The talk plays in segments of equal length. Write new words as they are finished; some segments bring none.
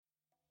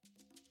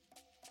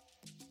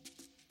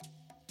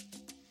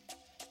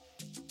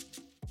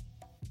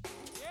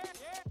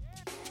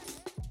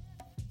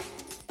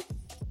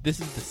This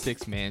is the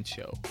Six Man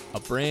Show, a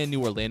brand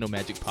new Orlando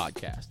Magic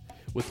podcast,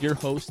 with your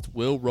hosts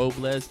Will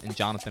Robles and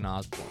Jonathan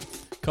Osborne,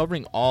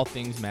 covering all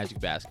things Magic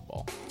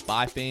basketball.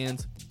 By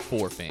fans,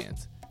 for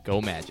fans.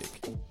 Go Magic.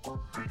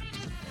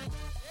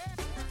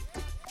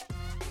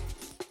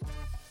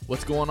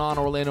 What's going on,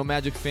 Orlando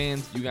Magic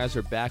fans? You guys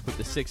are back with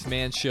the Six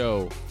Man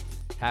Show.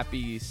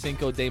 Happy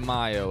Cinco de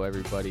Mayo,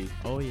 everybody.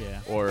 Oh, yeah.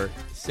 Or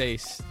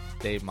Seis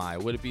de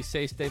Mayo. Would it be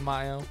Seis de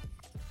Mayo?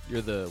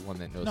 You're the one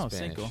that knows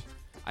Spanish. Cinco.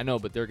 I know,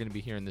 but they're going to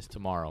be hearing this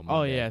tomorrow. Monday.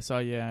 Oh, yeah. So,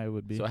 yeah, it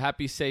would be. So,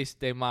 happy Seis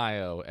de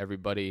Mayo,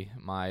 everybody.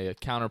 My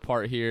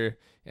counterpart here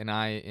and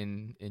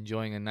I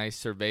enjoying a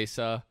nice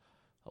cerveza,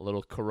 a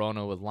little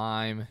Corona with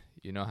lime.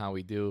 You know how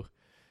we do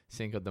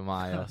Cinco de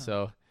Mayo.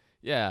 So,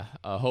 yeah,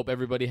 hope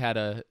everybody had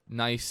a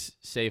nice,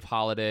 safe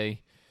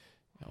holiday.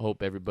 I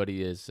hope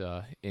everybody is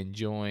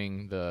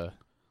enjoying the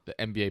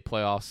NBA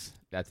playoffs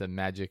that the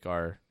Magic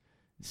are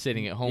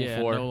sitting at home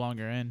for. Yeah, no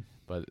longer in.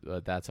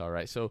 But that's all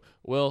right. So,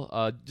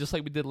 Will, just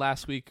like we did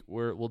last week,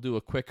 we'll do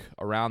a quick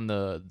around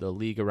the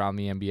league, around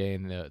the NBA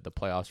and the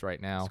playoffs right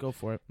now. Let's go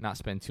for it. Not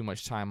spend too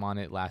much time on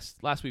it.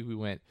 Last week we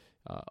went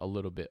a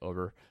little bit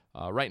over.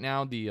 Right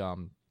now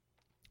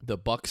the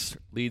Bucks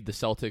lead the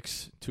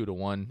Celtics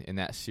 2-1 in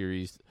that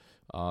series.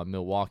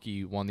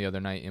 Milwaukee won the other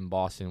night in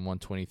Boston,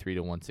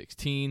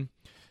 123-116.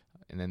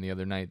 And then the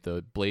other night,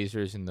 the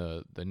Blazers and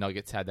the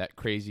Nuggets had that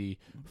crazy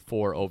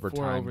four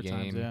overtime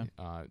game.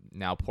 Yeah.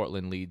 Now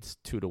Portland leads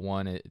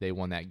 2-1. They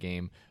won that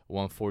game,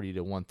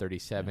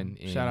 140-137.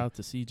 Yeah. Shout out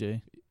to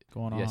CJ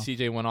going off. Yeah,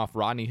 CJ went off.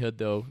 Rodney Hood,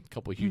 though, a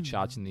couple of huge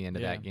shots in the end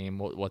of that game.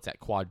 What's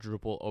that,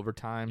 quadruple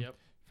overtime? Yep.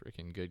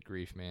 Freaking good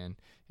grief, man.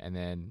 And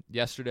then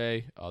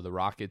yesterday, the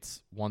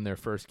Rockets won their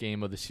first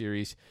game of the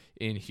series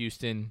in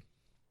Houston.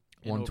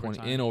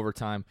 In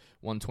overtime,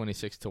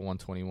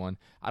 126-121.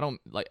 I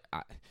don't like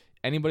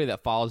anybody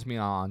that follows me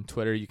on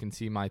Twitter. You can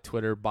see my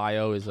Twitter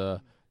bio is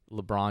a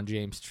LeBron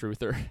James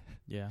truther.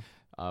 Yeah.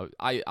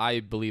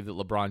 I believe that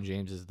LeBron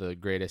James is the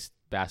greatest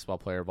basketball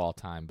player of all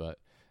time, but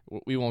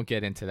we won't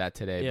get into that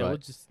today. Yeah,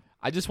 but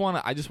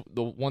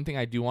the one thing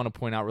I do want to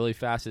point out really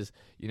fast is,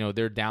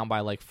 they're down by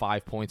like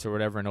 5 points or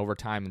whatever in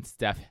overtime, and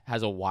Steph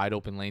has a wide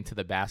open lane to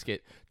the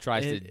basket,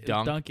 tries to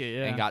dunk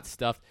it, and got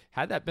stuffed.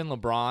 Had that been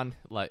LeBron,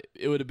 like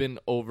it would have been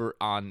over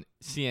on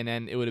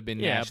CNN. It would have been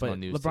national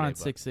news.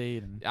 LeBron's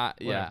today,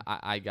 6'8".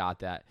 I got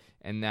that.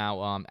 And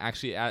now,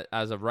 actually,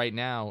 as of right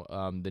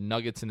now, the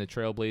Nuggets and the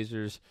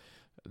Trailblazers,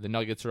 the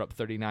Nuggets are up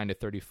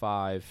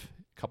 39-35.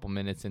 Couple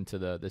minutes into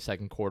the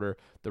second quarter.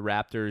 The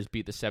Raptors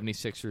beat the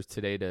 76ers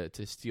today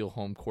to steal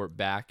home court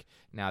back.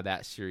 Now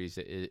that series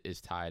is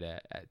tied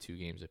at 2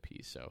 games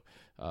apiece. So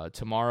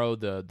tomorrow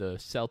the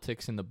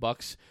Celtics and the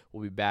Bucks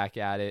will be back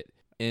at it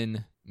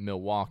in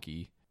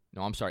Milwaukee.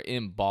 No, I'm sorry,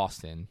 in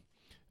Boston.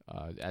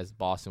 As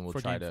Boston will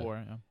try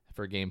to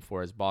for Game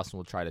 4, as Boston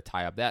will try to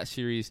tie up that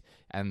series,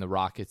 and the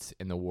Rockets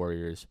and the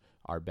Warriors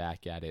are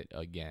back at it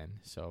again.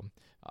 So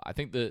I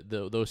think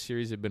those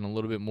series have been a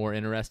little bit more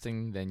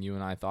interesting than you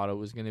and I thought it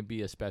was going to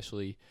be,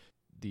 especially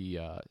the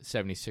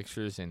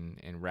 76ers and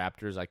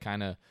Raptors.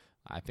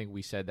 I think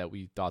we said that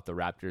we thought the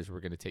Raptors were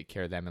going to take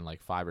care of them in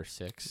like 5 or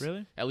 6.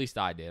 Really? At least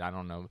I did. I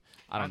don't know.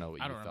 I don't know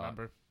what you thought.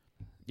 Remember.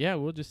 Yeah,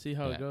 we'll just see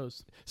how it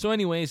goes. So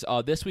anyways,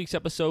 this week's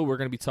episode, we're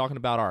going to be talking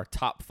about our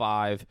top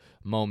 5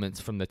 moments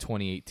from the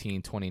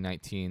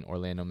 2018-2019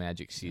 Orlando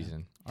Magic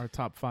season. Our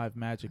top 5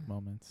 Magic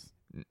moments.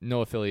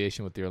 No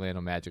affiliation with the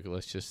Orlando Magic.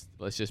 Let's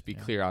just be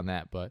clear on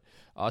that. But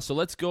so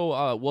let's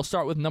go. We'll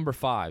start with number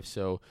 5.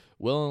 So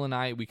Will and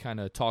I, we kind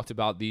of talked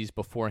about these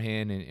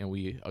beforehand, and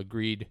we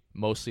agreed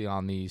mostly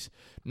on these.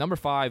 Number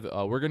 5,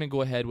 we're going to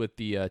go ahead with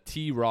the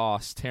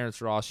Terrence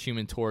Ross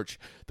Human Torch,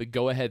 the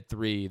go-ahead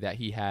 3 that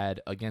he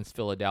had against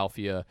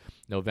Philadelphia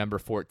November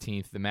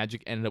 14th. The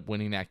Magic ended up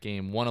winning that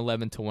game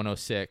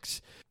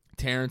 111-106.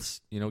 Terrence,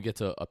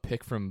 gets a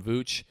pick from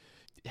Vooch.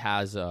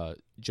 Has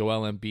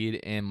Joel Embiid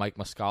and Mike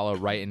Muscala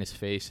right in his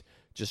face,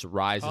 just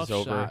rises Tough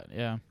over,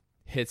 shot,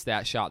 hits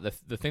that shot.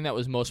 The thing that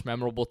was most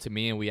memorable to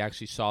me, and we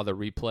actually saw the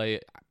replay,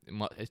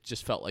 it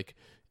just felt like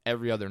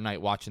every other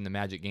night watching the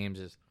Magic games,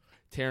 is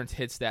Terrence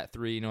hits that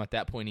 3. At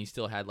that point he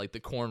still had like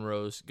the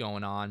cornrows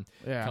going on.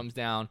 Yeah. Comes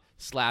down,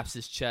 slaps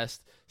his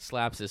chest,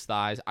 slaps his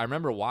thighs. I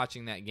remember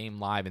watching that game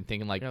live and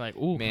thinking like,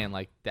 ooh, man,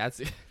 like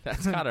that's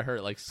gotta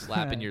hurt, like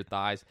slapping your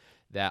thighs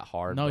that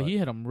hard. No, he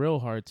hit him real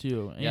hard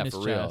too. In his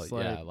for chest,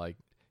 real. Like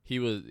he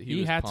was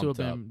had to have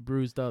been up.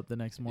 Bruised up the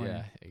next morning.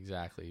 Yeah,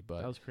 exactly.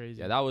 But that was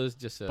crazy. Yeah, that was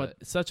just but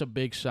such a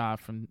big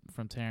shot from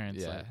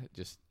Terrence. Yeah,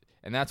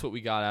 and that's what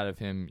we got out of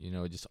him.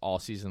 Just all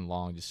season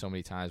long. Just so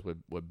many times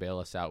would bail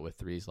us out with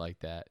threes like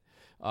that.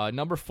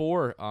 Number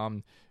 4.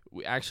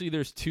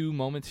 There's 2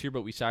 moments here,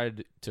 but we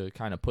decided to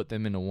kind of put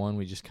them into one.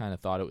 We just kind of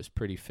thought it was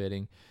pretty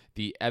fitting.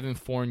 The Evan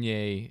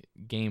Fournier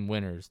game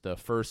winners. The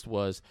first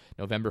was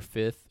November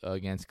 5th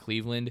against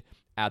Cleveland.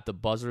 At the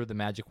buzzer, the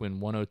Magic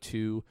win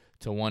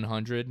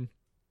 102-100.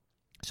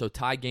 So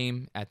tie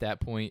game at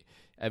that point.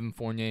 Evan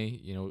Fournier,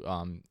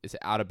 it's an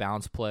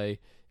out-of-bounds play.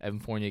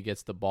 Evan Fournier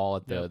gets the ball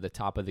at the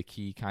top of the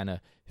key, kind of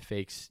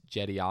fakes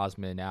Jetty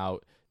Osman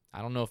out,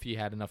 I don't know if he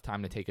had enough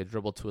time to take a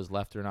dribble to his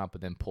left or not,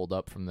 but then pulled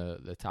up from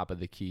the top of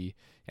the key,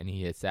 and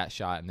he hits that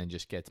shot and then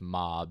just gets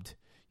mobbed,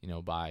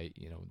 by,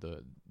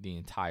 the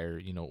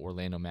entire,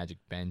 Orlando Magic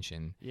bench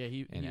and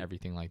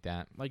everything like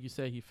that. Like you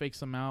said, he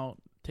fakes him out.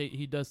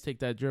 He does take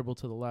that dribble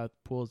to the left,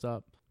 pulls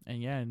up,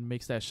 and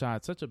makes that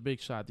shot. Such a big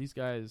shot. These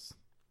guys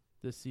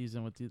this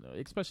season,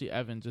 especially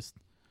Evan, just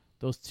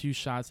those two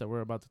shots that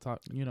we're about to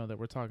talk, that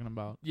we're talking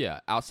about.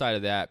 Yeah, outside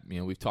of that,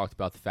 we've talked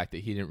about the fact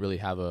that he didn't really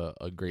have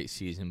a great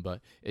season,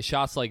 but it's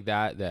shots like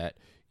that,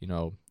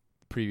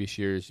 previous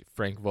years,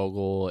 Frank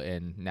Vogel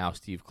and now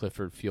Steve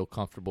Clifford feel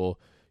comfortable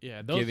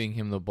giving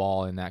him the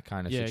ball in that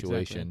kind of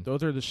situation. Exactly.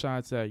 Those are the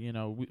shots that,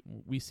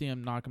 we see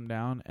him knock him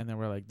down, and then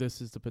we're like,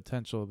 this is the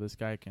potential this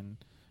guy can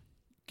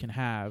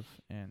have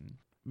and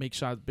make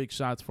big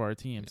shots for our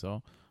team.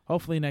 So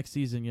hopefully next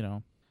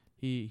season,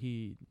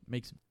 he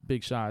makes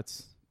big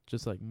shots,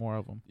 just like more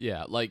of them.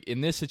 Yeah, like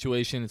in this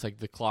situation, it's like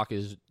the clock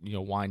is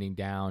winding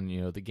down.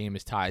 The game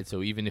is tied,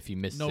 so even if he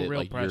misses it,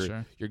 real like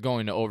pressure. You're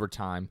going to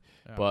overtime.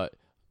 Yeah. But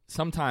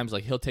sometimes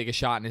like he'll take a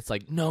shot and it's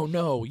like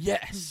no,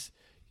 yes.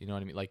 You know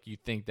what I mean? Like you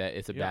think that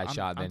it's a bad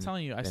shot, then I'm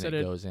telling you, it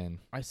goes in.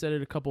 I said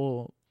it a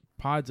couple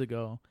pods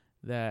ago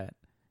that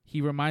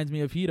he reminds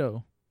me of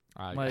Hito.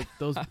 Like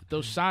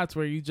those shots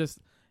where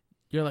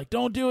you're like,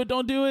 don't do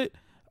it.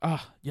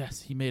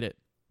 Yes, he made it.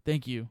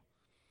 Thank you.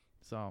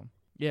 So.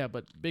 Yeah,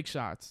 but big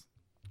shots.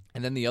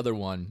 And then the other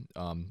one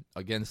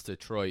against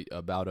Detroit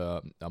about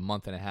a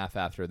month and a half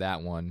after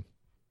that one.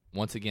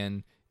 Once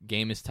again,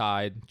 game is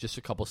tied, just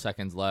a couple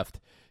seconds left.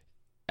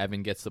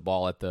 Evan gets the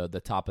ball at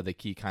the top of the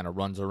key, kind of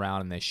runs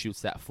around, and then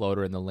shoots that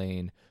floater in the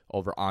lane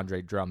over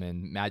Andre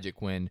Drummond.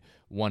 Magic win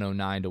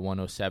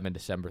 109-107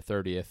 December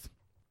 30th.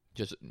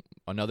 Just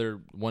another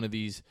one of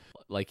these,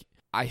 like,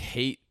 I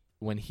hate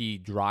when he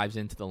drives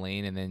into the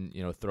lane and then,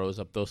 throws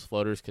up those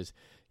floaters because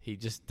he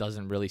just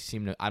doesn't really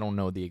seem to, I don't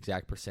know the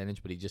exact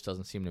percentage, but he just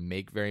doesn't seem to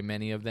make very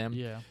many of them.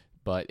 Yeah.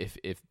 But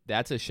if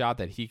that's a shot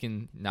that he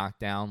can knock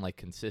down like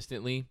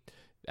consistently,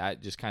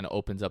 that just kind of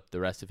opens up the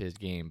rest of his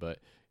game. But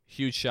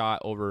huge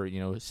shot over,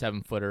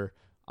 7-footer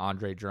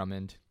Andre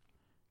Drummond.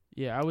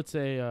 Yeah, I would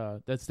say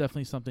that's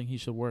definitely something he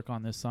should work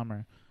on this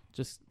summer.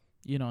 Just,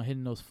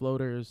 hitting those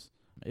floaters.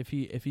 If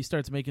he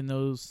starts making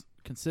those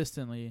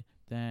consistently,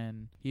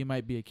 then he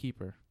might be a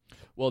keeper.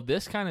 Well,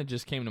 this kind of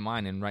just came to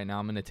mind, and right now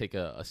I'm going to take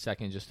a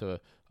second just to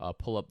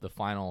pull up the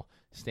final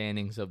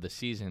standings of the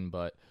season,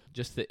 but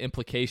just the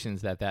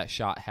implications that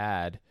shot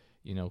had,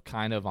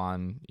 kind of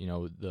on,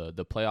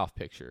 the playoff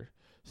picture.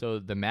 So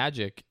the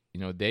Magic,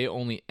 they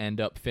only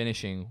end up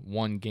finishing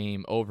one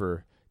game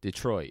over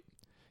Detroit.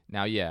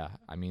 Now, yeah,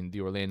 I mean,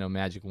 the Orlando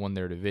Magic won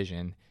their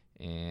division,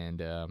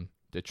 and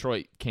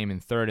Detroit came in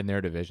third in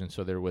their division,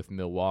 so they're with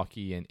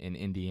Milwaukee and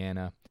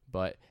Indiana.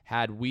 But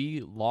had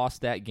we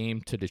lost that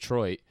game to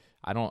Detroit,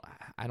 I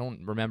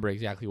don't remember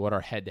exactly what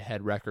our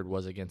head-to-head record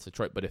was against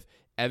Detroit, but if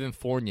Evan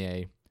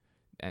Fournier,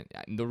 and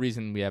the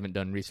reason we haven't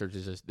done research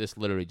is this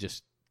literally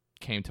just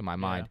came to my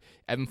mind.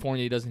 Evan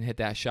Fournier doesn't hit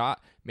that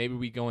shot, maybe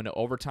we go into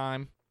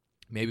overtime,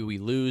 maybe we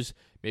lose,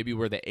 maybe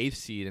we're the 8th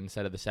seed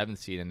instead of the 7th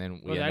seed, and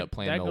then we end up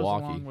playing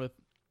Milwaukee. That goes along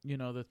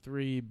with, the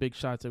 3 big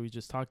shots that we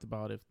just talked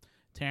about. If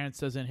Terrence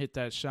doesn't hit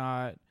that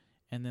shot,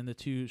 and then the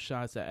 2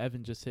 shots that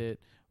Evan just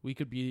hit, we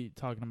could be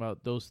talking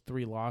about those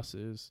 3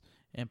 losses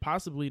and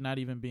possibly not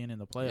even being in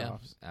the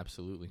playoffs. Yeah,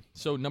 absolutely.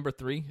 So number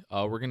 3,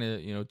 we're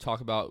gonna talk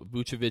about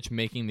Vucevic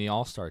making the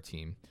All-Star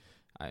team.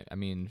 I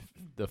mean,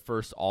 the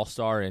first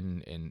All-Star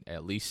in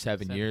at least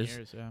 7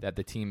 years that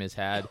the team has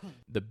had,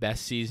 the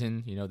best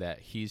season that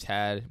he's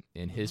had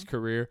in his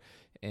career,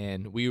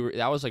 and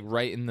that was like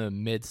right in the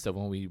midst of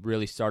when we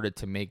really started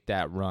to make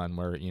that run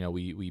where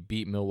we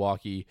beat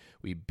Milwaukee,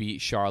 we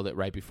beat Charlotte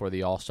right before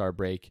the All-Star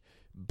break.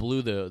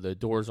 Blew the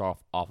doors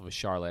off of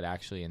Charlotte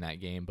actually in that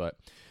game, but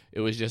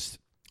it was just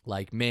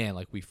like, man,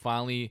 like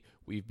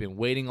we've been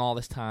waiting all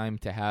this time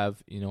to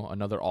have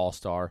another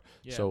All-Star.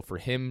 Yeah. So for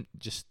him,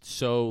 just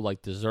so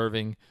like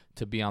deserving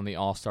to be on the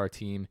All-Star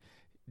team.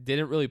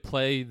 Didn't really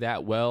play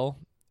that well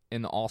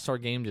in the All-Star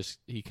game. Just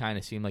he kind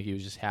of seemed like he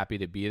was just happy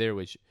to be there,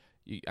 which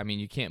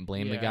you can't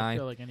blame the guy. I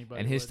feel like anybody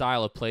and his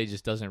style of play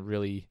just doesn't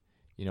really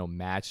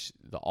match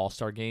the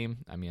All-Star game.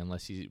 I mean,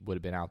 unless he would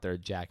have been out there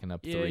jacking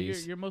up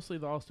threes. You're mostly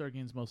the All-Star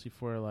game's mostly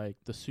for like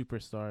the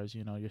superstars.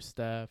 Your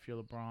Steph,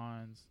 your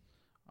LeBrons.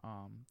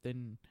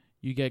 Then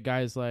you get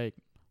guys like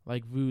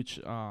Vooch.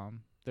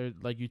 They're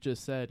like you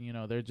just said.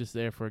 They're just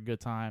there for a good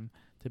time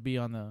to be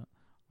on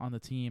the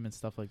team and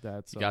stuff like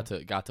that. So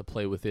got to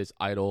play with his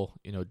idol,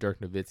 Dirk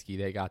Nowitzki.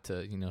 They got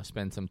to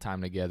spend some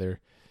time together.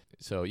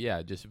 So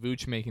yeah, just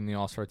Vooch making the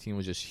All-Star team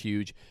was just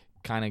huge.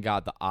 Kind of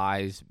got the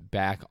eyes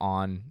back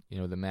on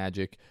the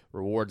Magic.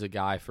 Rewards a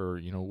guy for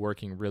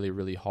working really,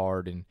 really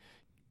hard and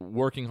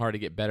working hard to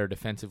get better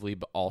defensively,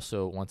 but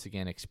also once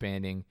again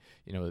expanding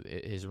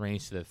his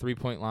range to the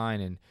 3-point line,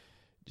 and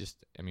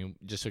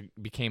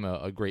became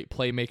a great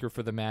playmaker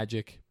for the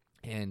Magic.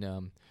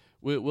 And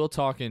we'll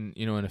talk in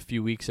a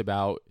few weeks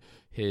about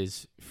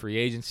his free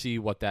agency,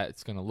 what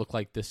that's going to look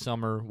like this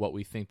summer, what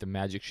we think the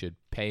Magic should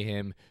pay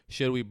him.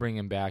 Should we bring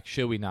him back?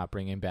 Should we not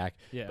bring him back?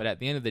 Yeah. But at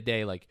the end of the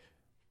day, like,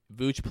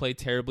 Vooch played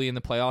terribly in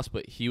the playoffs,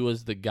 but he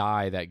was the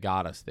guy that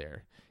got us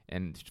there.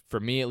 And for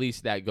me, at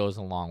least, that goes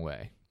a long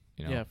way.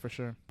 Yeah, for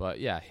sure. But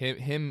yeah,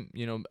 him,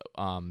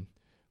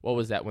 what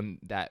was that?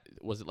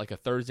 Was it like a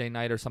Thursday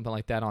night or something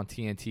like that on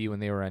TNT when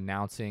they were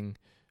announcing,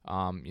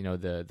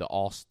 the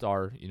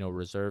All-Star,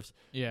 reserves?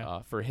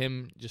 Yeah. For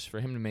him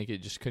to make it,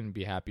 just couldn't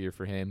be happier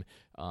for him.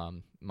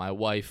 My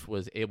wife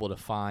was able to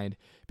find,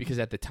 because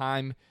at the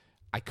time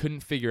I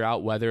couldn't figure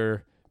out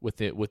whether with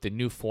the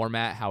new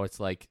format, how it's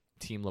like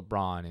Team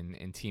LeBron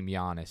and Team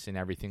Giannis and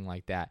everything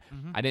like that.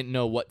 Mm-hmm. I didn't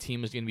know what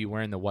team was going to be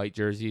wearing the white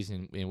jerseys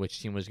and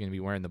which team was going to be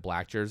wearing the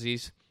black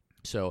jerseys.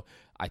 So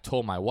I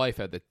told my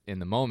wife in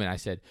the moment, I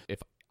said,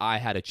 if I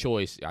had a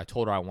choice, I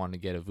told her I wanted to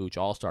get a Vooch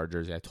All-Star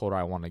jersey. I told her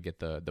I wanted to get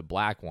the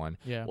black one.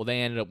 Yeah. Well, they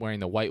ended up wearing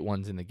the white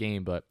ones in the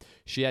game, but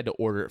she had to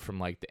order it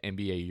from like the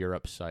NBA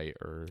Europe site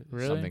or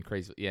something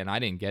crazy. Yeah, and I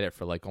didn't get it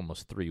for like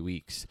almost 3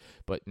 weeks.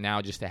 But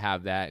now just to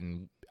have that,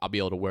 and I'll be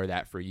able to wear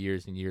that for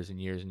years and years and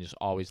years, and just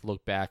always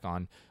look back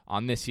on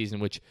this season,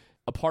 which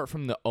apart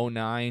from the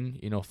 2009,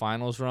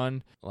 finals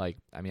run,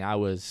 I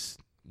was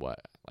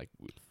like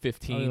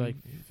 15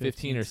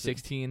 or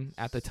 16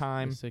 at the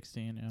time,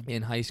 16,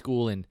 in high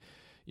school, and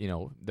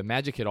the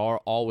Magic had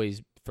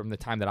always, from the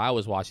time that I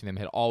was watching them,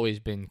 had always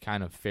been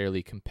kind of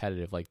fairly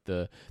competitive. Like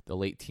the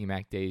late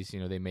T-Mac days,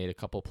 they made a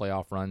couple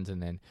playoff runs,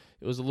 and then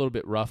it was a little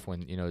bit rough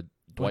when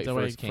Dwight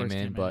first came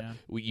in, but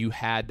you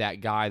had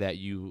that guy that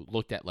you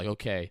looked at like,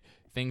 okay,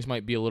 things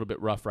might be a little bit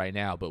rough right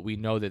now, but we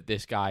know that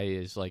this guy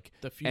is like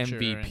the future,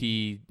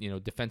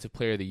 MVP, Defensive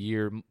Player of the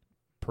Year,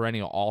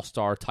 perennial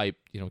all-star type,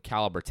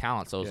 caliber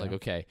talent. So I was like,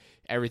 okay,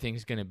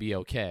 everything's going to be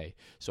okay.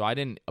 So I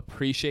didn't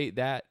appreciate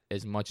that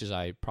as much as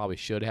I probably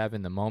should have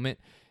in the moment.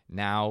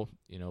 Now,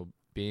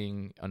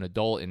 being an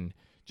adult and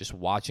just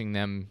watching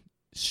them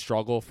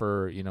struggle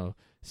for,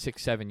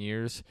 6-7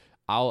 years,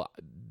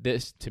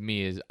 this to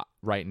me is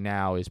right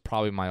now is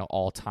probably my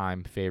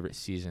all-time favorite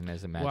season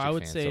as a Magic fan so far. Well, I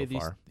would say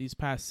these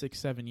past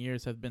 6-7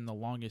 years have been the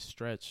longest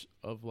stretch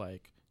of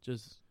like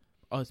just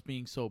us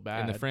being so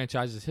bad in the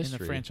franchise's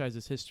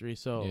history.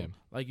 So,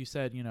 like you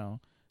said,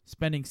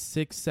 spending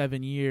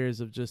 6-7 years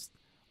of just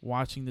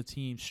watching the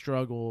team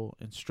struggle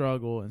and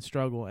struggle and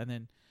struggle, and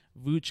then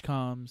Vooch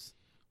comes,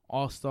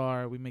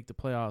 All-Star, we make the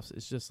playoffs.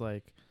 It's just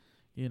like,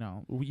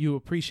 you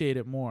appreciate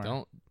it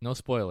more. No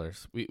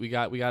spoilers. We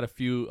got a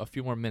few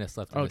more minutes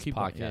left in this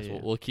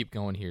podcast. We'll keep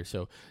going here.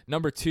 So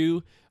number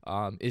 2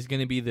 is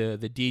going to be the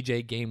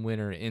DJ game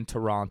winner in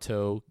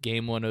Toronto,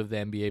 game 1 of the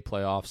NBA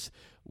playoffs,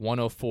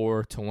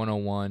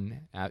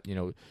 104-101.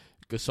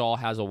 Gasol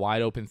has a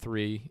wide open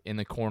 3 in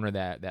the corner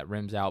that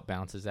rims out,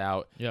 bounces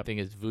out. Yep. I think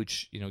as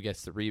Vooch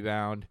gets the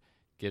rebound,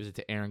 gives it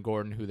to Aaron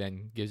Gordon, who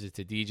then gives it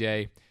to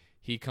DJ.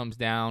 He comes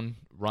down,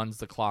 runs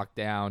the clock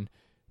down,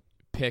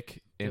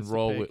 pick and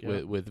roll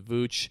with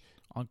Vooch.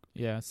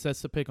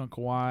 Sets the pick on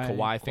Kawhi.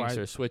 Kawhi thinks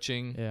they're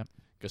switching. Yeah.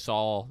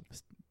 Gasol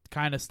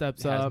kind of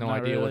steps up. Has no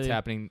idea really. what's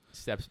happening.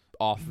 Steps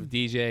off of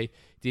DJ.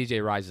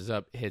 DJ rises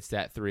up, hits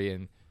that 3,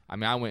 and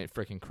I went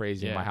freaking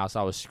crazy in my house.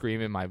 I was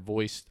screaming. My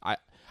voice,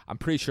 I'm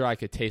pretty sure I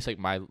could taste like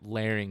my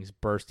larynx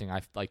bursting.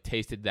 I like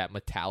tasted that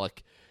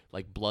metallic,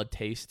 like blood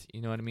taste.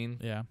 You know what I mean?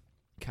 Yeah.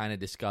 Kind of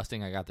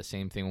disgusting. I got the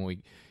same thing when we,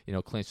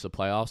 clinched the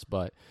playoffs.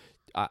 But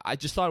I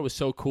just thought it was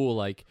so cool.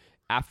 Like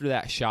after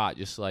that shot,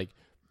 just like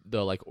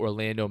the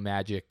Orlando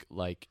Magic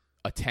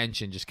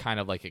attention just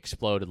kind of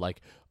exploded. Like,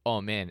 oh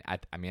man,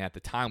 at the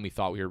time we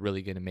thought we were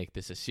really going to make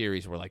this a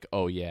series. We're like,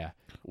 oh yeah,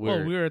 we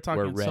were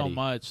talking we're so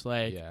much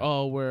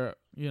oh, we're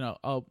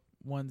up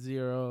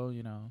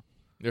 1-0.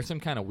 There's some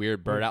kind of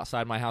weird bird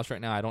outside my house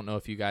right now. I don't know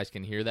if you guys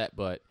can hear that,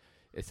 but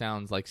it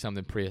sounds like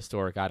something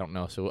prehistoric. I don't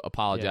know, so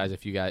apologize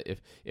if you guys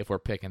if we're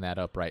picking that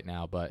up right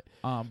now. But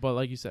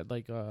like you said,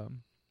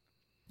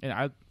 and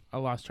I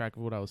lost track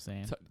of what I was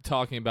saying.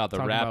 Talking about the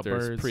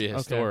Raptors,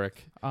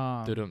 prehistoric.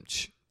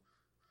 Okay.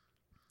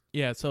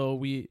 Yeah, so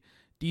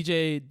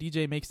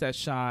DJ makes that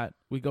shot.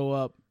 We go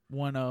up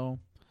 1-0.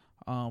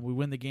 We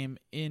win the game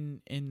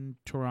in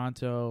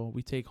Toronto.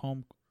 We take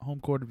home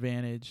court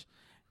advantage,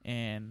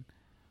 and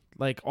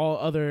like all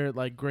other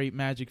great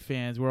Magic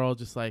fans, we're all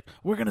just like,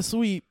 we're gonna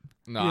sweep.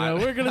 No,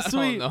 we're gonna sweep.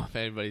 I don't know if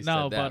anybody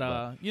said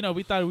that. But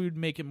we thought we would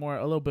make it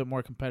a little bit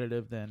more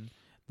competitive than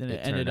it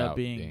ended up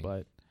being.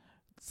 But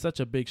such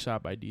a big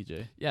shot by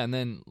DJ. Yeah, and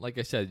then like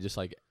I said, just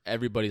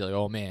everybody's like,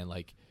 oh man,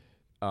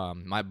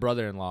 my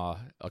brother-in-law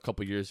a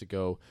couple years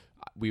ago,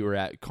 we were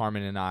at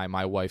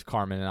my wife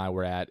Carmen and I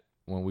were at,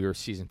 when we were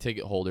season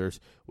ticket holders,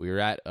 we were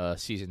at a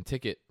season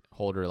ticket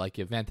holder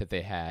event that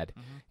they had,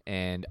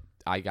 and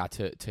I got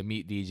to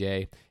meet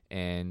DJ,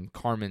 and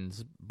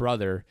Carmen's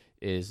brother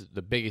is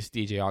the biggest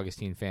DJ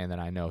Augustine fan that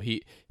I know.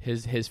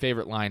 His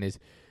favorite line is,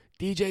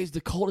 DJ's the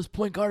coldest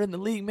point guard in the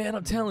league, man,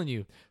 I'm telling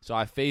you. So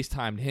I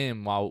FaceTimed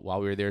him while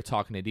we were there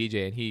talking to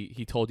DJ, and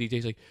he told DJ,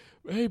 he's like,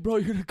 hey, bro,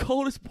 you're the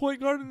coldest point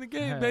guard in the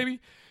game,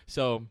 baby.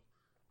 So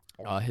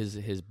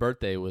his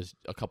birthday was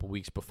a couple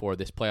weeks before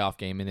this playoff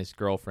game, and his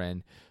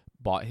girlfriend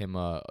bought him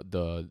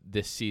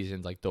this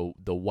season's like the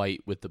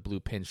white with the blue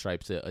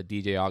pinstripes, a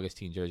DJ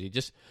Augustine jersey.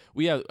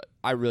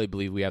 I really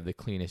believe we have the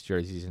cleanest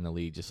jerseys in the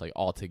league, just like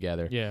all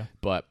together. Yeah.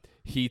 But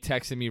he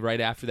texted me right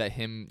after that,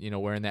 him,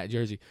 wearing that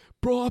jersey.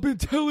 Bro, I've been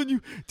telling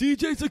you,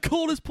 DJ's the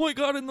coldest point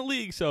guard in the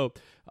league. So,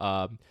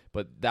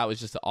 but that was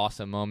just an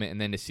awesome moment.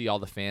 And then to see all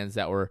the fans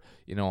that were,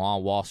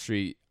 on Wall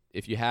Street.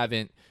 If you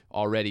haven't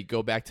already,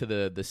 go back to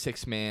the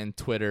 6-man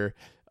Twitter.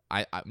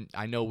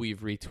 I know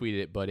we've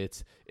retweeted it, but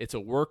it's a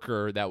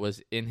worker that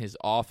was in his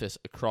office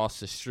across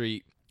the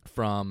street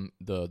from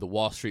the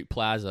Wall Street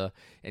Plaza,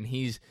 and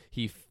he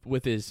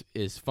with his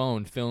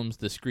phone films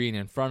the screen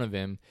in front of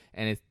him,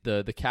 and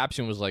the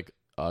caption was like,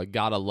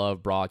 gotta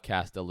love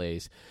broadcast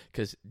delays,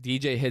 because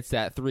DJ hits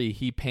that 3,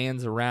 he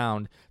pans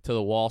around to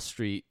the Wall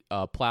Street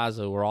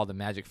Plaza where all the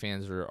Magic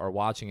fans are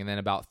watching, and then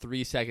about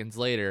 3 seconds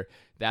later,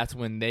 that's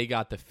when they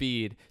got the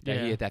feed that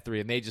he hit that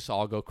 3, and they just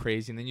all go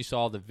crazy. And then you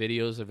saw the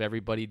videos of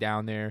everybody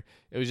down there.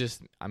 It was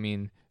just,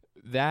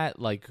 that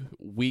like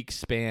week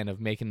span of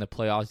making the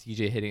playoffs,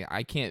 DJ hitting,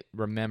 I can't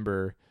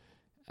remember.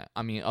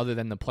 Other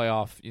than the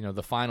playoff,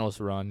 the finals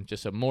run,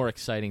 just a more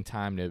exciting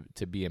time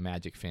to be a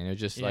Magic fan. It was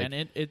just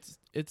and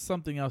it's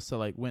something else to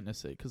like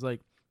witness it, because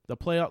like the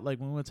playoff, like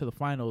when we went to the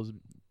finals,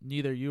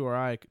 neither you or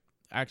I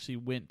actually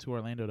went to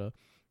Orlando to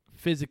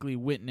physically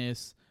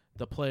witness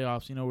the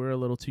playoffs. We were a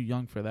little too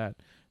young for that.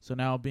 So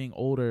now being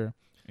older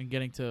and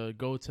getting to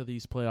go to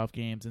these playoff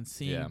games and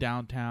seeing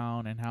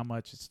downtown and how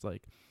much it's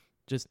like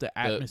just the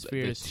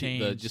atmosphere has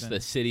changed.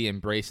 The city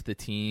embraced the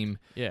team.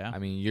 Yeah.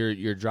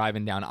 You're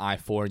driving down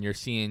I-4 and you're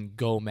seeing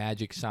Go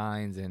Magic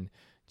signs, and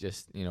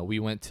just, we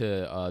went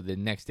to the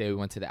next day we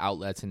went to the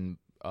outlets, and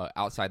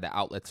outside the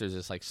outlets there's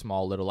this like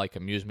small little like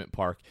amusement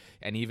park,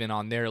 and even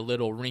on their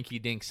little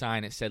rinky-dink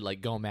sign it said like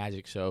Go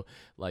Magic. So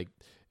like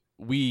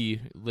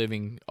we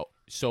living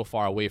so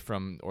far away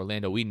from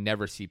Orlando, we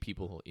never see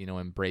people,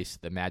 embrace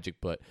the Magic.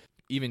 But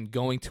even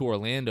going to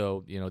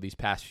Orlando, these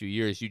past few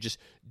years, you just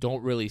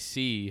don't really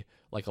see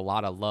like a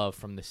lot of love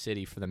from the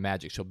city for the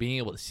Magic. So being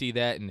able to see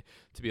that and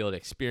to be able to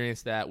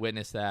experience that,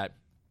 witness that,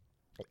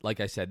 like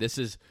I said,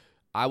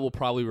 I will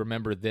probably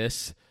remember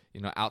this,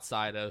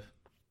 outside of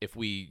if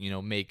we,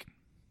 make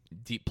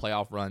deep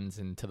playoff runs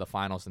into the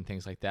finals and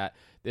things like that.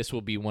 This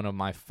will be one of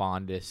my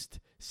fondest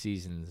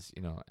seasons,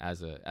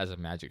 as a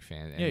Magic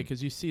fan. And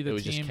because you see the team. It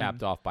was just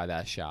capped off by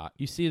that shot.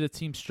 You see the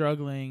team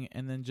struggling,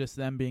 and then just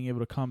them being able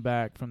to come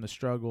back from the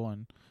struggle,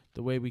 and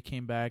the way we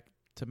came back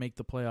to make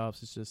the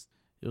playoffs,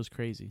 it was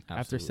crazy. Absolutely.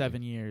 After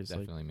 7 years.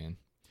 Definitely, man.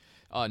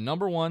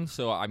 Number 1,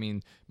 so,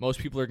 most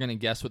people are going to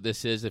guess what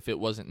this is. If it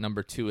wasn't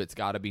number 2, it's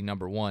got to be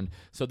number 1.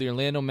 So the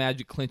Orlando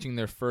Magic clinching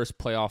their first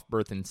playoff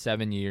berth in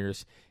 7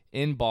 years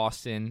in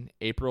Boston,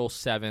 April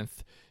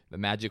 7th. The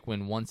Magic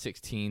win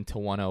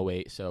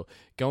 116-108. So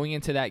going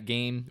into that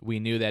game, we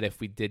knew that if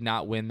we did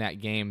not win that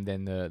game,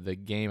 then the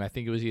game, I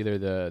think it was either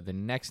the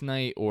next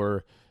night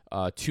or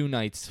 2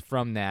 nights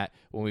from that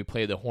when we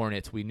played the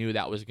Hornets, we knew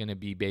that was going to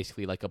be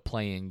basically like a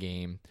play-in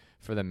game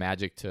for the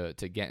Magic to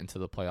get into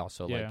the playoffs.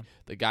 So like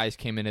the guys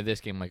came into this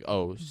game like,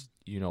 oh,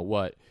 you know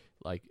what?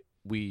 Like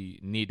we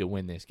need to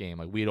win this game.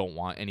 Like we don't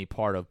want any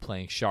part of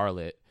playing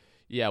Charlotte.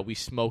 Yeah, we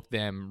smoked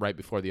them right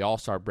before the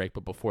All-Star break,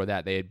 but before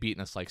that, they had beaten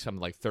us like 13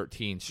 straight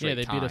times. Yeah,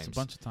 they beat us a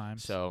bunch of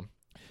times. So,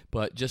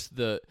 but just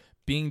the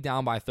being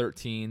down by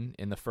 13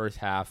 in the first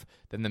half,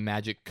 then the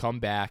Magic come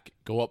back,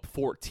 go up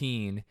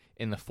 14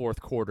 in the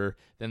fourth quarter,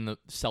 then the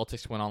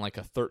Celtics went on like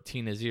a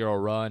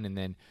 13-0 run, and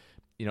then,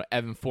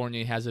 Evan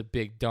Fournier has a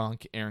big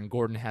dunk, Aaron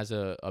Gordon has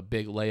a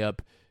big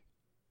layup,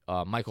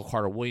 Michael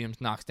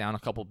Carter-Williams knocks down a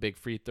couple big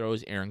free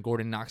throws. Aaron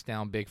Gordon knocks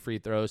down big free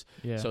throws.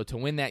 Yeah. So to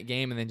win that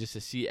game and then just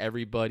to see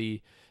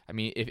everybody,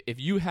 if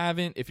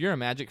you're a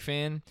Magic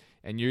fan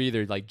and you're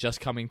either like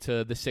just coming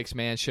to the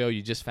 6-man show,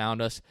 you just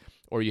found us,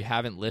 or you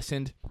haven't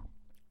listened,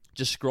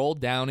 just scroll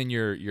down in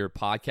your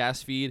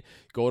podcast feed,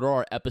 go to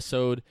our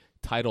episode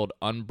titled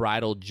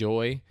Unbridled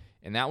Joy.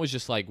 And that was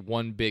just like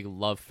one big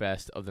love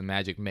fest of the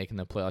Magic making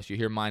the playoffs. You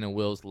hear mine and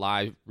Will's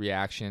live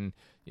reaction,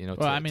 to making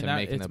the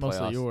playoffs. It's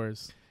mostly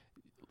yours.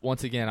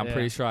 Once again, I'm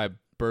pretty sure I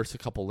burst a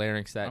couple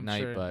larynx that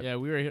night. Sure. But yeah,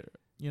 we were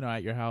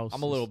at your house.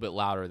 I'm a little bit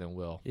louder than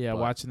Will. Yeah,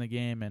 watching the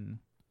game, and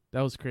that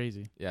was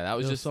crazy. Yeah, that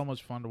was just so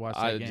much fun to watch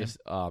that game.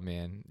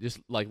 Just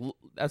like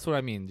that's what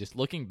I mean. Just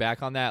looking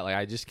back on that, like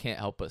I just can't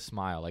help but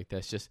smile. Like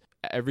that's just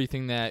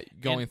everything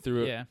that going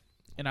through it. Yeah.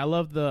 And I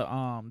love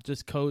the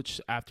just coach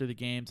after the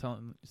game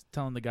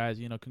telling the guys,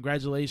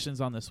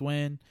 congratulations on this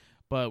win,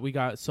 but we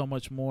got so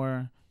much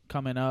more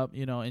coming up.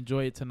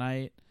 Enjoy it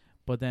tonight,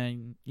 but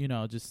then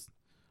just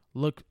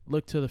look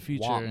to the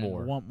future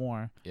want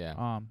more.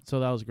 Yeah. So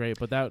that was great.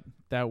 But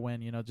that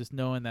win, just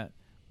knowing that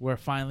we're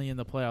finally in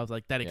the playoffs,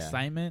 like that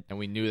excitement. And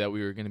we knew that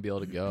we were going to be able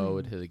to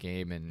go to the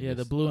game and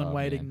the blue and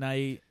white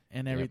ignite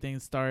and everything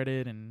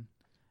started, and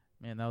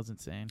man, that was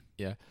insane.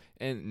 Yeah.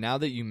 And now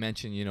that you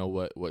mentioned,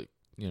 what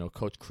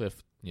Coach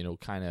Cliff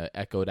kind of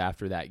echoed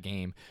after that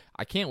game.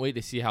 I can't wait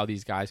to see how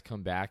these guys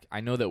come back.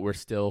 I know that we're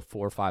still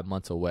 4 or 5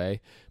 months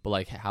away, but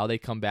like how they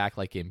come back,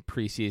 like in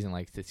preseason,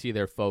 like to see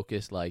their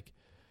focus, like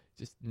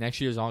just next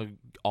year's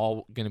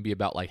all going to be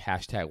about like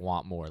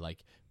 #want more.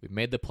 Like we've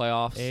made the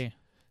playoffs. Hey,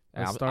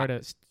 let's start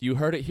it. You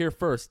heard it here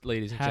first,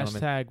 ladies and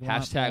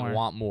gentlemen.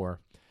 #want more.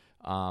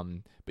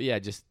 But yeah,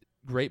 just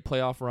great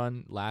playoff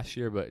run last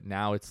year, but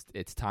now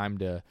it's time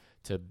to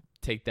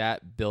take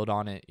that, build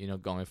on it,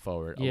 going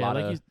forward.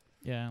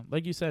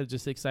 Like you said,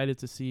 just excited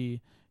to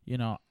see,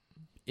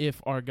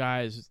 if our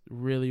guys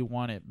really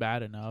want it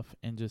bad enough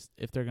and just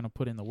if they're going to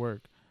put in the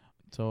work.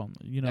 So,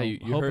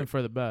 hoping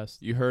for the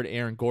best. You heard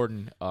Aaron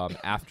Gordon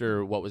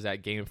after what was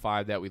that Game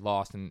 5 that we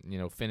lost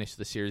and, finished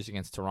the series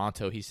against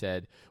Toronto. He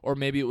said, or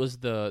maybe it was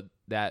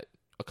that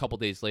a couple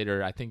days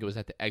later, I think it was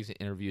at the exit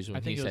interviews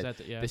when he said,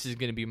 this is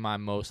going to be my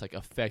most like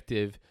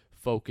effective,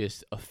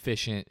 focused,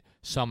 efficient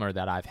summer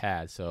that I've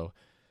had. So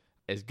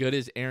as good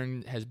as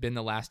Aaron has been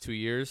the last 2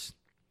 years.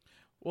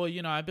 Well,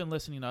 I've been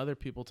listening to other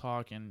people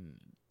talk, and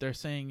they're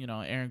saying,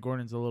 Aaron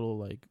Gordon's a little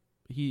like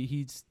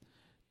he's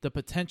the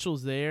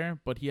potential's there,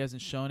 but he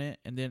hasn't shown it,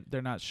 and then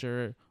they're not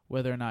sure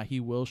whether or not he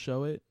will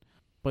show it.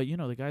 But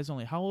the guy's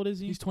only, how old is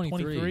he? He's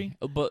 23.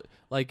 But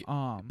like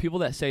people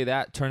that say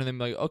that turn to them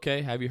like,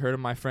 okay, have you heard of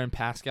my friend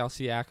Pascal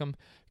Siakam?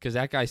 Because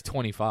that guy's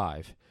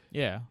 25.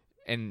 Yeah,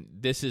 and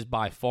this is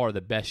by far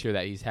the best year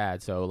that he's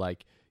had. So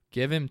like,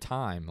 give him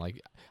time. Like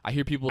I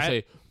hear people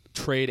say,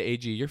 trade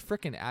AG. You're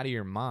freaking out of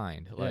your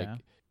mind. Like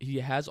he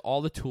has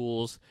all the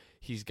tools.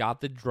 He's got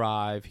the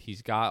drive.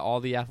 He's got all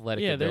the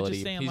athletic ability. They're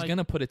just saying, he's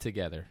gonna put it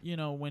together.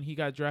 When he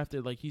got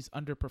drafted, like he's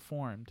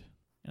underperformed.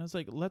 And it's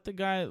like, let the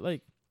guy,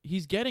 like,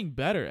 he's getting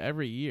better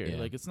every year. Yeah.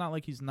 Like it's not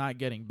like he's not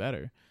getting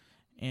better.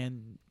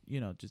 And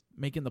just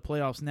making the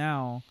playoffs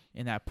now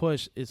in that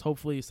push is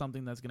hopefully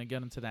something that's gonna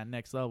get him to that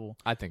next level.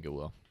 I think it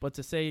will. But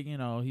to say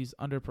he's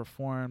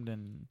underperformed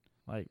and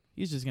like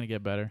he's just gonna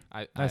get better.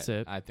 That's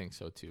it. I think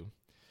so too.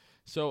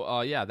 So,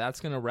 that's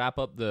going to wrap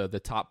up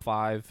the top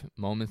 5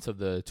 moments of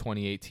the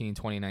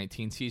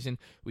 2018-2019 season.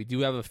 We do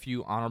have a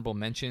few honorable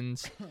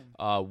mentions.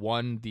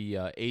 One,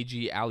 the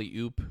AG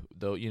alley-oop,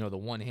 the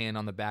one hand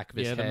on the back of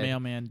his head. Yeah, the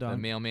mailman dunk. The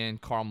mailman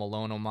Karl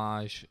Malone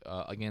homage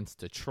against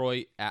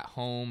Detroit at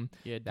home.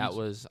 Yeah, that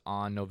was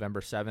on November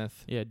 7th.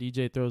 Yeah,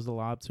 DJ throws the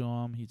lob to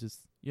him. He just,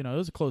 it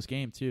was a close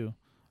game, too.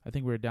 I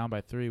think we were down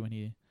by 3 when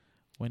he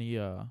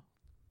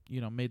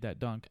made that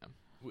dunk.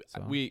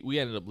 Yeah. We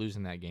ended up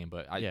losing that game,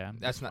 but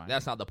that's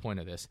not the point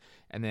of this.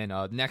 And then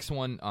next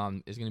one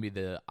is going to be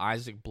the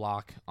Isaac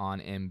block on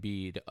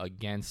Embiid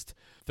against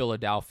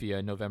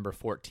Philadelphia, November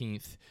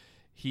 14th.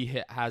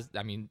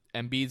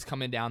 Embiid's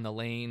coming down the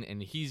lane,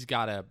 and he's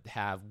got to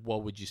have,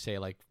 what would you say,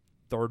 like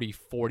 30,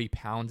 40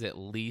 pounds at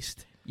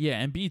least.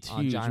 Yeah, Embiid's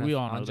huge. We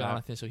all know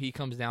Jonathan. So he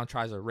comes down,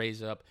 tries to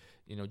raise up.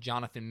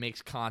 Jonathan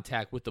makes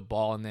contact with the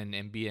ball, and then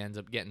Embiid ends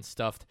up getting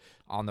stuffed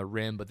on the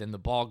rim. But then the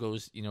ball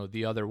goes,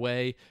 the other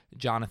way.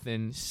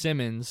 Jonathan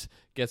Simmons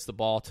gets the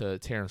ball to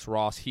Terrence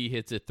Ross. He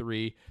hits a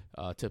 3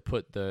 to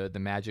put the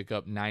Magic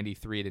up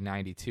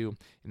 93-92.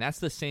 And that's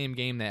the same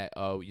game that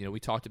we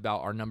talked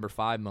about our number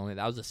 5 moment.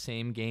 That was the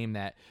same game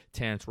that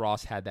Terrence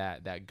Ross had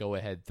that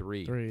go-ahead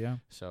 3. 3, yeah.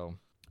 So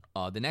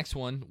the next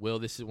one, Will,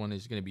 this one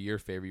is going to be your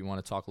favorite. You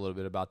want to talk a little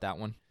bit about that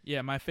one?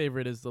 Yeah, my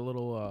favorite is the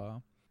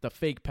little the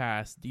fake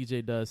pass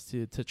DJ does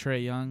to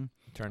Trae Young.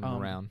 Turn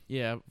him around.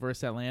 Yeah,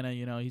 versus Atlanta.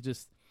 He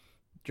just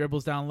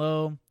dribbles down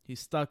low. He's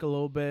stuck a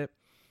little bit.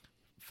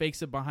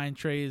 Fakes it behind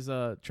Trae's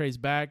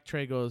back.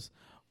 Trae goes,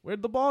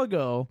 where'd the ball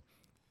go?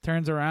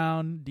 Turns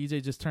around.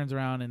 DJ just turns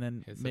around and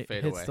then hits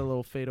the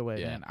little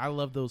fadeaway. Yeah. Man, I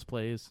love those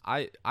plays.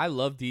 I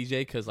love DJ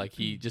because like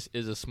he just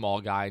is a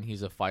small guy and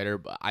he's a fighter.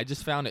 But I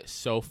just found it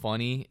so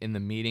funny in the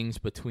meetings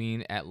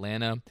between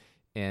Atlanta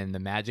and the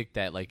Magic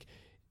that like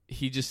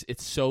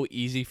it's so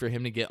easy for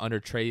him to get under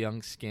Trae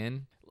Young's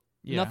skin.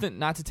 Yeah.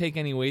 Not to take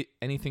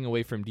anything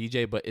away from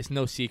DJ, but it's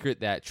no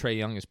secret that Trae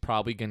Young is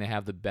probably going to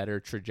have the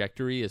better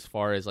trajectory as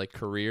far as like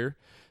career.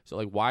 So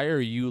like, why are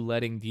you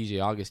letting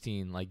DJ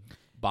Augustine like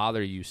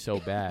bother you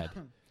so bad?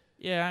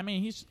 Yeah, I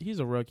mean he's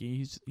a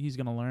rookie. He's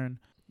going to learn.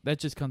 That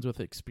just comes with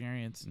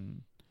experience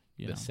and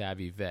the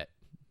savvy vet,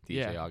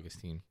 DJ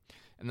Augustine.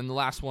 And then the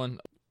last one,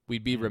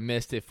 we'd be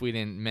remiss if we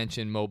didn't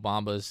mention Mo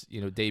Bamba's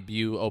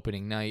debut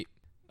opening night.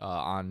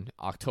 On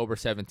October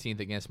 17th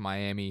against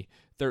Miami,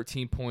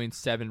 13 points,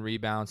 7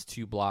 rebounds,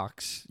 2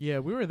 blocks. Yeah,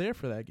 we were there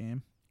for that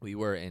game. We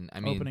were, and I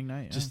mean, opening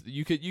night. Just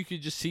you could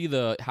just see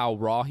how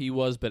raw he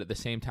was, but at the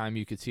same time,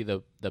 you could see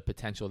the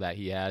potential that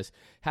he has.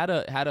 Had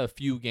a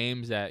few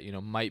games that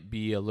might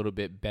be a little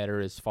bit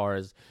better as far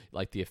as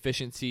like the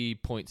efficiency,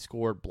 points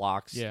scored,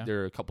 blocks. Yeah.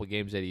 There are a couple of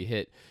games that he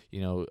hit,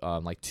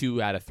 like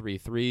 2 out of 3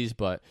 threes.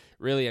 But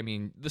really, I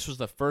mean, this was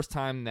the first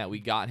time that we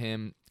got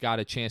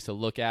a chance to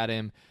look at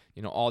him.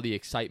 All the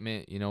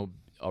excitement,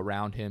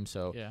 around him.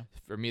 So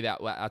for me,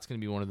 that's going to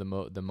be one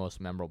of the most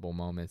memorable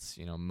moments.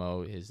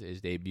 Mo, his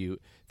debut.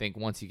 I think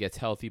once he gets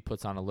healthy,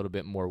 puts on a little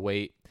bit more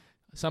weight.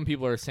 Some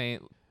people are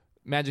saying,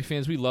 Magic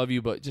fans, we love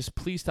you, but just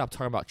please stop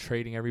talking about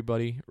trading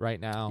everybody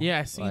right now. Yeah,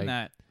 I've seen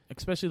that.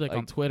 especially like on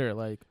Like- Twitter,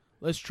 like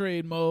let's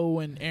trade Mo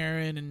and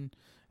Aaron and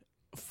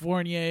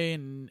Fournier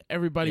and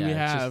everybody we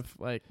Yeah, it's just- have.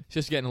 Like, It's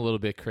just getting a little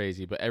bit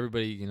crazy, but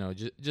everybody, you know,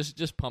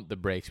 just pump the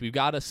brakes. We've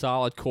got a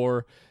solid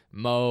core: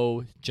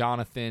 Mo,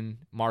 Jonathan,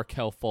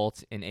 Markelle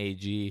Fultz, and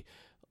AG.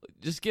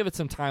 Just give it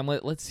some time.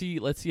 Let's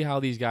see how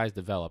these guys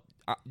develop.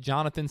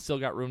 Jonathan's still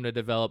got room to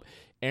develop.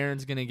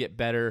 Aaron's gonna get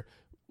better.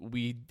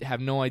 We have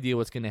no idea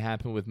what's gonna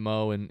happen with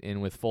Mo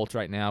and with Fultz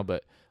right now,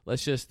 but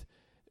let's just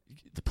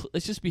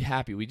be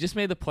happy. We just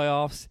made the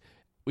playoffs.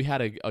 We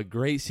had a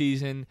great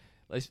season.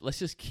 Let's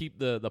just keep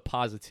the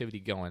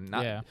positivity going.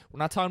 We're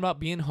not talking about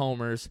being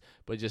homers,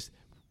 but just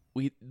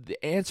the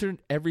answer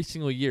every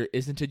single year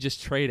isn't to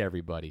just trade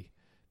everybody.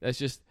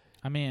 That's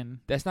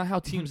not how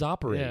teams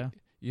operate. Yeah.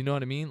 You know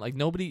what I mean? Like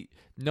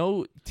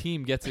no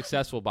team gets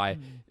successful by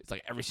it's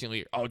like every single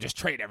year. Oh, just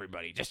trade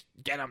everybody. Just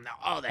get them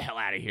the hell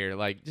out of here.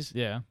 Like just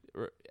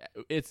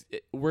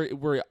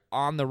we're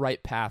on the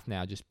right path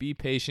now. Just be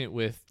patient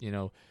with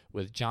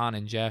John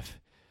and Jeff.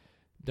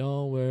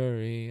 Don't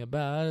worry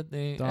about a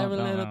thing. Every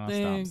little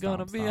thing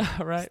gonna be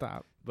all right.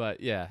 Stop.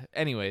 But yeah,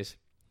 anyways.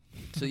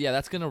 So yeah,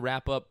 that's going to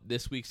wrap up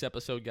this week's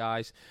episode,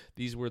 guys.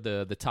 These were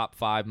the top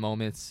 5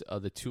 moments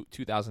of the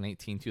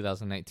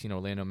 2018-2019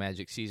 Orlando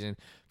Magic season.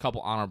 A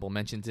couple honorable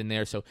mentions in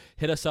there. So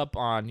hit us up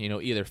on,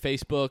 either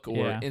Facebook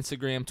or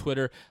Instagram,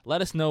 Twitter.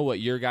 Let us know what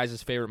your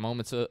guys' favorite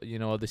moments of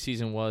the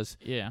season was.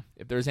 Yeah.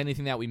 If there's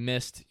anything that we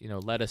missed,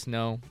 let us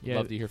know. Yeah.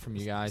 Love to hear from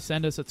you guys.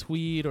 Send us a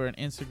tweet or an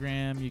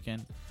Instagram. You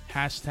can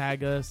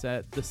hashtag us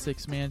at the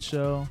 6 Man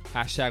Show.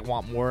 Hashtag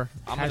want more.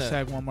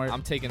 Want more.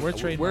 I'm taking. We're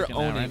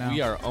owning. right now.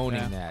 We are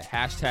owning that.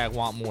 Hashtag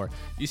want more.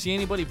 You see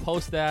anybody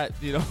post that?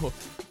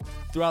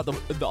 Throughout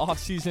the off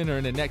season or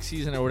in the next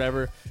season or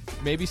whatever.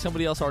 Maybe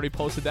somebody else already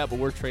posted that, but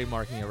we're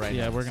trademarking it right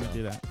now. Yeah, we're gonna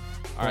do that.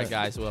 All right,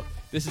 guys. Well,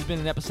 this has been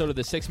an episode of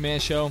the 6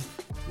 Man Show.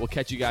 We'll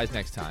catch you guys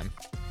next time.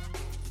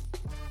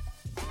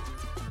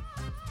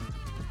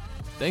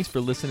 Thanks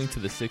for listening to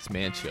the 6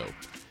 Man Show.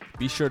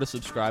 Be sure to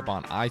subscribe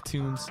on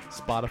iTunes,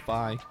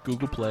 Spotify,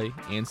 Google Play,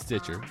 and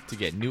Stitcher to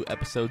get new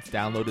episodes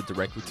downloaded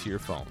directly to your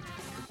phone.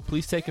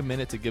 Please take a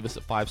minute to give us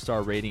a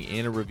 5-star rating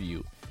and a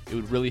review. It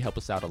would really help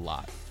us out a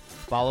lot.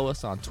 Follow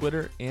us on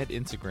Twitter and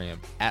Instagram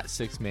at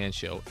 6 Man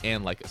Show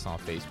and like us on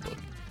Facebook.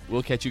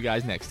 We'll catch you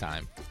guys next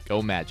time.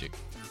 Go Magic.